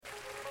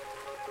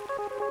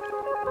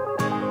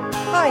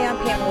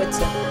I'm Pam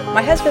Woodson.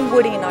 My husband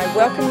Woody and I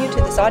welcome you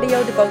to this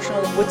audio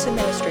devotional of Woodson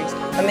Ministries,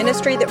 a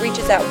ministry that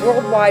reaches out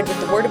worldwide with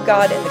the Word of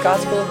God and the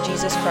Gospel of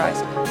Jesus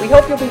Christ. We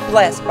hope you'll be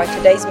blessed by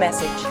today's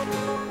message.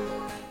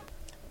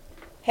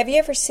 Have you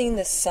ever seen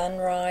the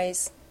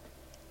sunrise?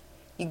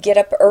 You get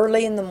up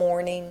early in the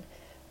morning,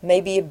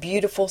 maybe a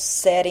beautiful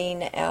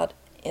setting out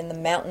in the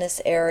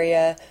mountainous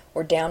area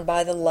or down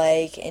by the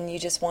lake, and you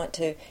just want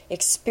to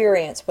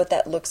experience what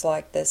that looks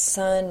like, the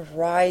sun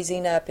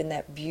rising up in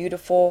that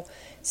beautiful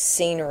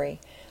scenery,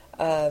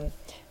 the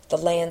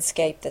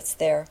landscape that's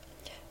there.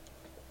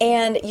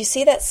 And you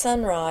see that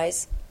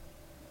sunrise,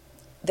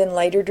 then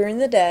later during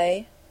the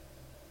day,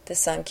 the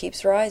sun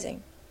keeps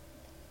rising.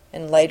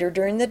 And later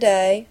during the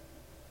day,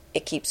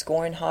 it keeps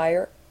going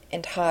higher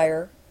and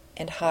higher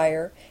and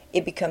higher.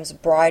 It becomes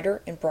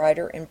brighter and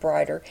brighter and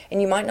brighter.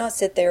 And you might not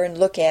sit there and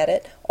look at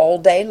it all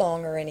day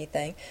long or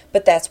anything,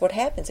 but that's what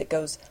happens. It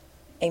goes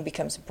and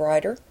becomes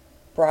brighter,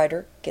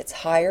 brighter, gets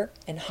higher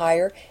and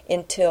higher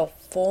until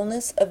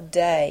fullness of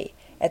day.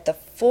 At the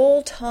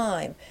full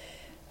time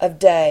of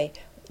day,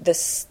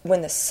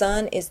 when the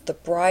sun is the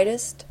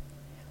brightest,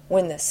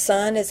 when the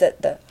sun is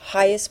at the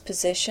highest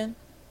position,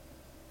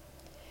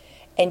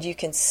 and you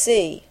can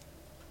see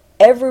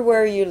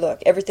everywhere you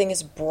look, everything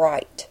is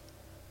bright.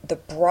 The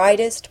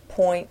brightest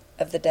point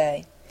of the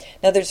day.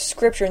 Now there's a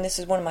scripture, and this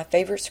is one of my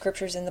favorite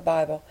scriptures in the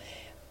Bible.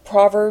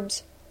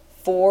 Proverbs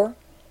 4,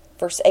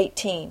 verse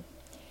 18.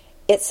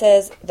 It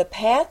says, "The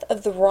path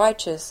of the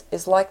righteous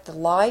is like the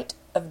light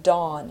of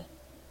dawn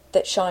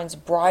that shines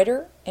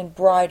brighter and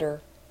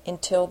brighter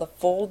until the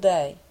full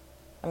day."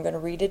 I'm going to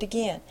read it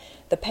again.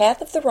 "The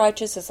path of the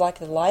righteous is like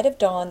the light of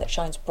dawn that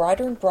shines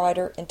brighter and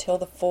brighter until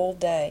the full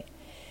day."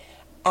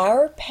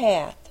 Our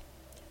path,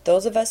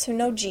 those of us who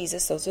know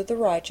Jesus, those are the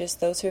righteous,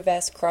 those who have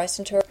asked Christ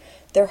into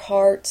their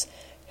hearts,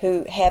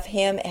 who have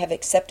Him, have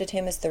accepted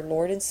Him as their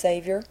Lord and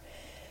Savior,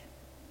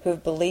 who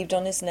have believed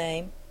on His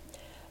name,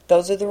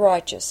 those are the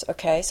righteous,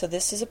 okay? So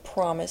this is a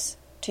promise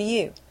to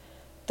you.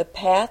 The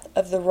path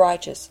of the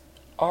righteous,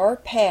 our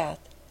path,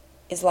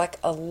 is like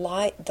a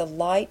light, the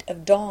light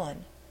of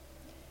dawn.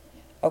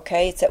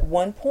 Okay, it's at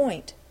one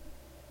point,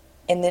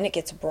 and then it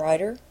gets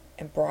brighter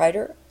and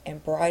brighter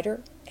and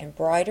brighter and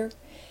brighter.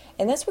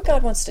 And that's what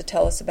God wants to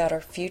tell us about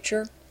our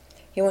future.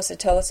 He wants to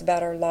tell us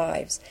about our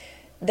lives.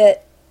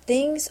 That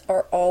things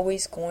are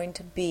always going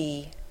to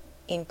be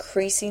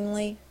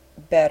increasingly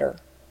better.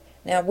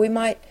 Now, we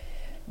might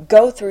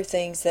go through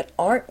things that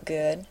aren't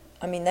good.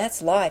 I mean,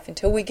 that's life.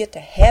 Until we get to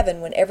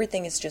heaven, when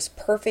everything is just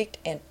perfect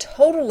and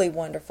totally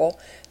wonderful,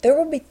 there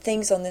will be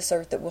things on this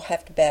earth that we'll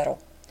have to battle.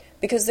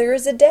 Because there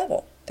is a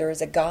devil. There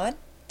is a God.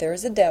 There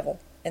is a devil.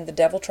 And the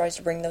devil tries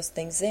to bring those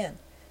things in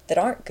that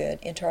aren't good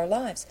into our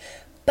lives.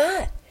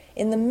 But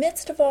in the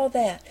midst of all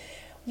that,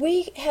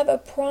 we have a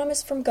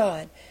promise from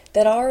God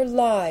that our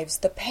lives,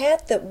 the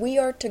path that we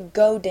are to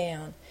go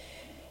down,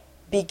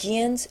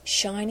 begins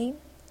shining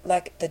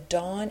like the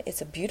dawn.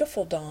 It's a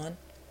beautiful dawn,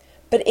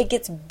 but it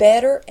gets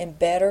better and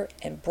better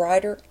and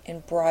brighter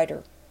and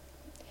brighter.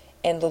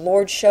 And the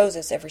Lord shows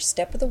us every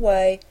step of the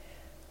way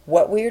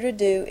what we are to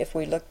do if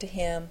we look to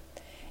Him,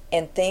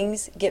 and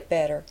things get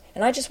better.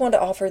 And I just want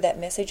to offer that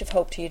message of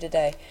hope to you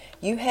today.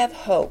 You have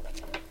hope.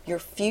 Your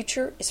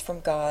future is from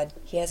God.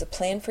 He has a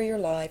plan for your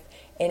life,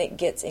 and it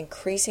gets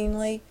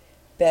increasingly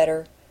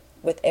better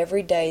with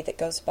every day that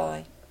goes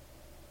by.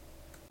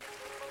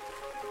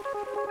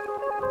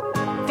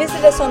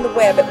 Visit us on the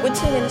web at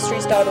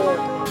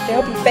woodsonministries.org to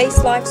help you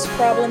face life's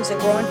problems and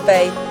grow in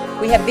faith.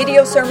 We have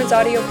video sermons,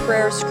 audio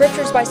prayers,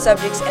 scriptures by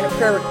subjects, and a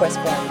prayer request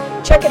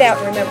form. Check it out,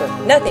 and remember,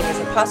 nothing is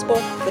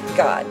impossible with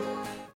God.